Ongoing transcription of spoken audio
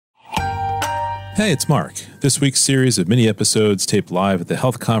Hey, it's Mark. This week's series of mini episodes taped live at the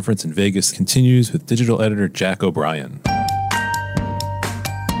Health Conference in Vegas continues with digital editor Jack O'Brien.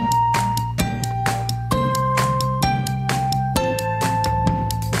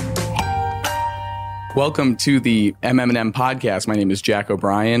 Welcome to the MM&M podcast. My name is Jack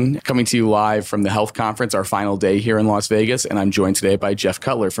O'Brien, coming to you live from the Health Conference, our final day here in Las Vegas, and I'm joined today by Jeff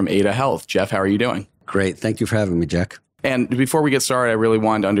Cutler from HLTH. Jeff, how are you doing? Great. Thank you for having me, Jack. And before we get started, I really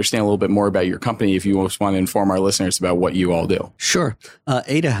wanted to understand a little bit more about your company, if you just want to inform our listeners about what you all do. Sure.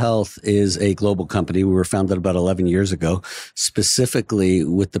 HLTH is a global company. We were founded about 11 years ago, specifically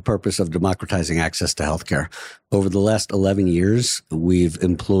with the purpose of democratizing access to healthcare. Over the last 11 years, we've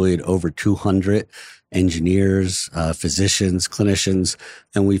employed over 200 engineers, physicians, clinicians,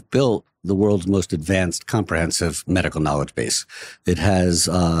 and we've built the world's most advanced comprehensive medical knowledge base. It has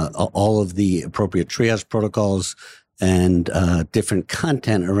all of the appropriate triage protocols and different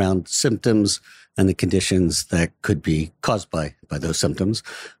content around symptoms and the conditions that could be caused by those symptoms.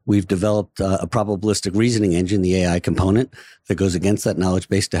 We've developed a probabilistic reasoning engine, the AI component, that goes against that knowledge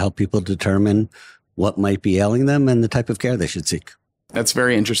base to help people determine what might be ailing them and the type of care they should seek. That's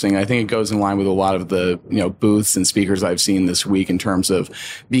very interesting. I think it goes in line with a lot of the booths and speakers I've seen this week in terms of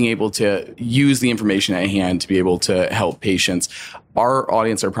being able to use the information at hand to be able to help patients. Our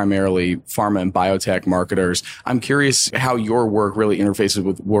audience are primarily pharma and biotech marketers. I'm curious how your work really interfaces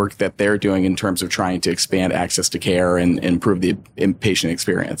with work that they're doing in terms of trying to expand access to care and improve the patient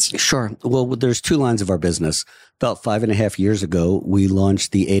experience. Sure. Well, there's two lines of our business. About 5.5 years ago, we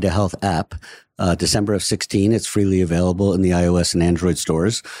launched the HLTH app. December of 16, it's freely available in the iOS and Android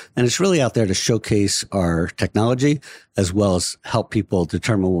stores. And it's really out there to showcase our technology as well as help people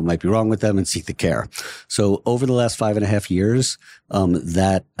determine what might be wrong with them and seek the care. So over the last 5.5 years,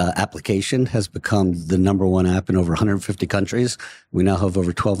 that application has become the number one app in over 150 countries. We now have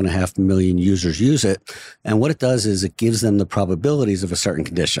over 12.5 million users use it. And what it does is it gives them the probabilities of a certain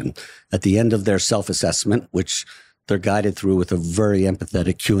condition. At the end of their self-assessment, which they're guided through with a very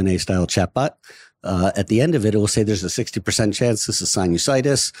empathetic Q&A style chatbot. At the end of it, it will say there's a 60% chance this is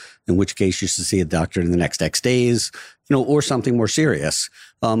sinusitis, in which case you should see a doctor in the next X days, or something more serious.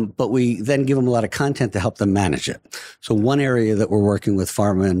 But we then give them a lot of content to help them manage it. So one area that we're working with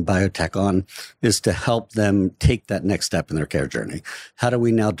pharma and biotech on is to help them take that next step in their care journey. How do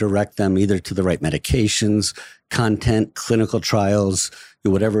we now direct them either to the right medications, content, clinical trials,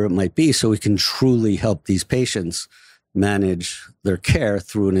 whatever it might be, so we can truly help these patients manage their care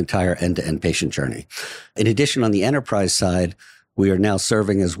through an entire end-to-end patient journey. In addition, on the enterprise side, we are now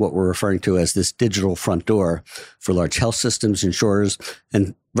serving as what we're referring to as this digital front door for large health systems, insurers,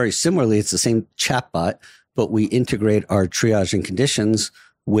 and very similarly, it's the same chatbot, but we integrate our triage and conditions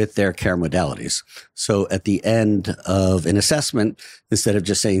with their care modalities. So at the end of an assessment, instead of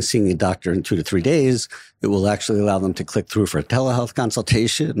just saying seeing a doctor in 2 to 3 days, it will actually allow them to click through for a telehealth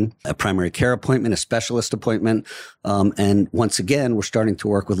consultation, a primary care appointment, a specialist appointment. And once again, we're starting to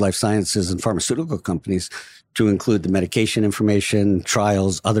work with life sciences and pharmaceutical companies to include the medication information,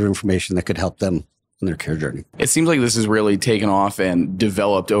 trials, other information that could help them in their care journey. It seems like this has really taken off and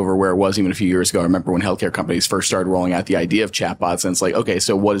developed over where it was even a few years ago. I remember when healthcare companies first started rolling out the idea of chatbots, and it's like, okay,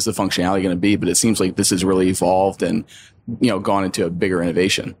 so what is the functionality going to be? But it seems like this has really evolved and, gone into a bigger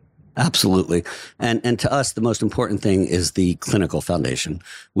innovation. Absolutely. And to us, the most important thing is the clinical foundation.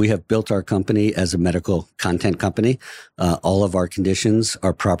 We have built our company as a medical content company. All of our conditions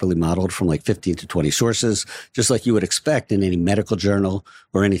are properly modeled from like 15 to 20 sources, just like you would expect in any medical journal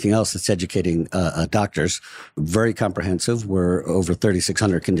or anything else that's educating doctors. Very comprehensive. We're over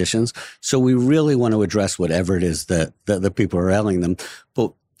 3,600 conditions. So we really want to address whatever it is that the people are ailing them.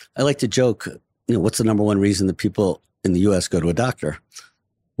 But I like to joke, what's the number one reason that people in the U.S. go to a doctor?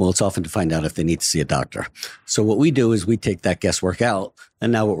 Well, it's often to find out if they need to see a doctor. So what we do is we take that guesswork out.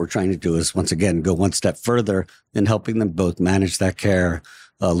 And now what we're trying to do is, once again, go one step further in helping them both manage that care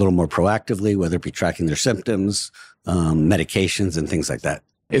a little more proactively, whether it be tracking their symptoms, medications, and things like that.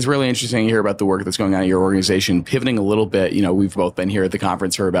 It's really interesting to hear about the work that's going on at your organization. Pivoting a little bit, we've both been here at the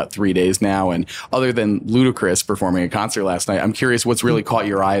conference for about 3 days now. And other than Ludacris performing a concert last night, I'm curious what's really caught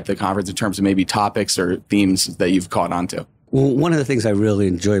your eye at the conference in terms of maybe topics or themes that you've caught onto. Well, one of the things I really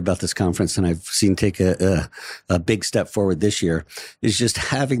enjoy about this conference, and I've seen take a big step forward this year, is just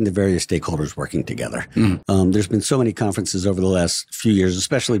having the various stakeholders working together. There's been so many conferences over the last few years,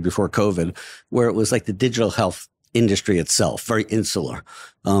 especially before COVID, where it was like the digital health industry itself, very insular.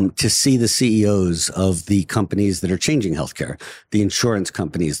 To see the CEOs of the companies that are changing healthcare, the insurance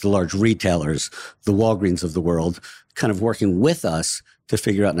companies, the large retailers, the Walgreens of the world, kind of working with us to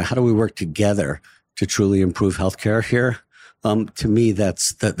figure out now how do we work together to truly improve healthcare here To me,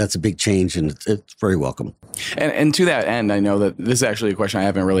 that's a big change, and it's very welcome. And to that end, I know that this is actually a question I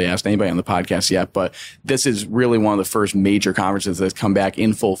haven't really asked anybody on the podcast yet, but this is really one of the first major conferences that's come back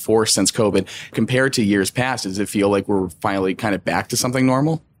in full force since COVID. Compared to years past, does it feel like we're finally kind of back to something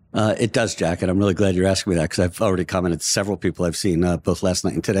normal? It does, Jack, and I'm really glad you're asking me that because I've already commented to several people I've seen both last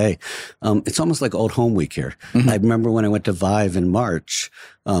night and today. It's almost like old home week here. Mm-hmm. I remember when I went to Vive in March,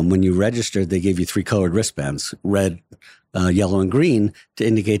 when you registered, they gave you 3 colored wristbands, red, yellow, and green, to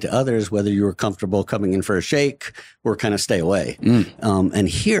indicate to others whether you were comfortable coming in for a shake or kind of stay away. And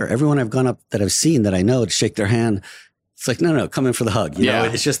here, everyone I've gone up that I've seen that I know to shake their hand, it's like, no, come in for the hug. You know,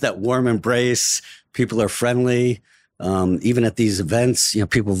 it's just that warm embrace. People are friendly. Even at these events,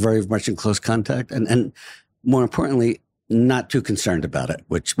 people are very much in close contact and more importantly, not too concerned about it,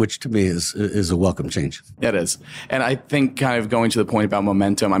 which to me is a welcome change. It is. And I think kind of going to the point about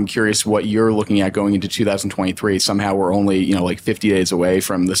momentum, I'm curious what you're looking at going into 2023. Somehow we're only, like 50 days away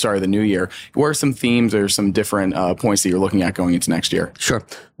from the start of the new year. What are some themes or some different points that you're looking at going into next year? Sure.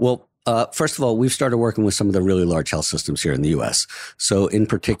 Well, first of all, we've started working with some of the really large health systems here in the U.S. So in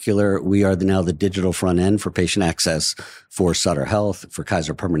particular, we are now the digital front end for patient access for Sutter Health, for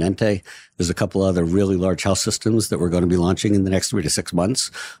Kaiser Permanente. There's a couple other really large health systems that we're going to be launching in the next 3 to 6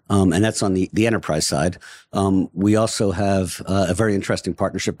 months. And that's on the enterprise side. We also have a very interesting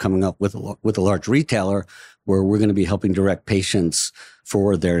partnership coming up with a large retailer where we're going to be helping direct patients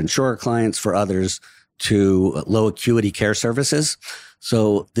for their insurer clients, for others, to low acuity care services.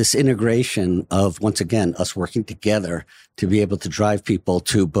 So this integration of, once again, us working together to be able to drive people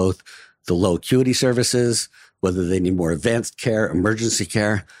to both the low acuity services, whether they need more advanced care, emergency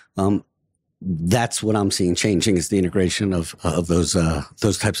care, that's what I'm seeing changing is the integration of those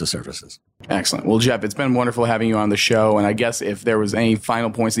types of services. Excellent. Well, Jeff, it's been wonderful having you on the show. And I guess if there was any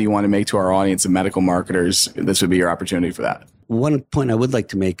final points that you want to make to our audience of medical marketers, this would be your opportunity for that. One point I would like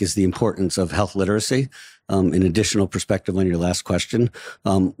to make is the importance of health literacy. An additional perspective on your last question,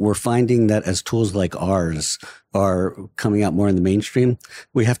 we're finding that as tools like ours are coming out more in the mainstream,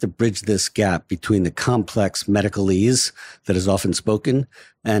 we have to bridge this gap between the complex medicalese that is often spoken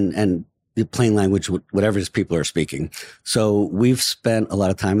and the plain language, whatever it is people are speaking. So we've spent a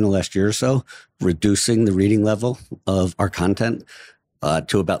lot of time in the last year or so reducing the reading level of our content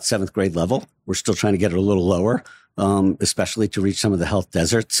to about 7th grade level. We're still trying to get it a little lower, especially to reach some of the health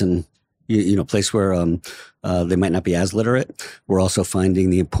deserts and place where they might not be as literate. We're also finding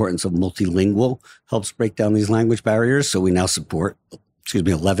the importance of multilingual helps break down these language barriers. So we now support,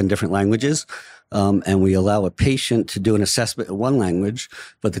 11 different languages. And we allow a patient to do an assessment in one language,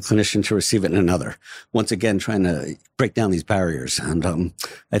 but the clinician to receive it in another. Once again, trying to break down these barriers. And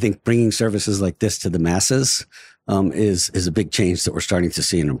I think bringing services like this to the masses is a big change that we're starting to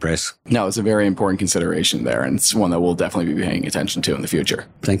see and embrace. No, it's a very important consideration there, and it's one that we'll definitely be paying attention to in the future.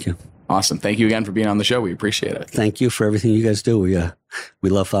 Thank you. Awesome. Thank you again for being on the show. We appreciate it. Thank you for everything you guys do. We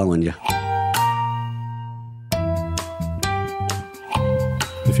love following you.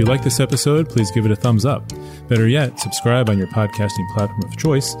 If you like this episode, please give it a thumbs up. Better yet, subscribe on your podcasting platform of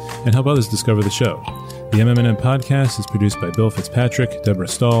choice and help others discover the show. The MMM podcast is produced by Bill Fitzpatrick, Deborah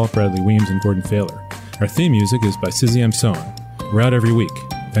Stahl, Bradley Weems, and Gordon Thaler. Our theme music is by Sizzy M. Sohn. We're out every week.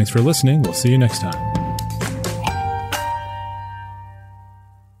 Thanks for listening. We'll see you next time.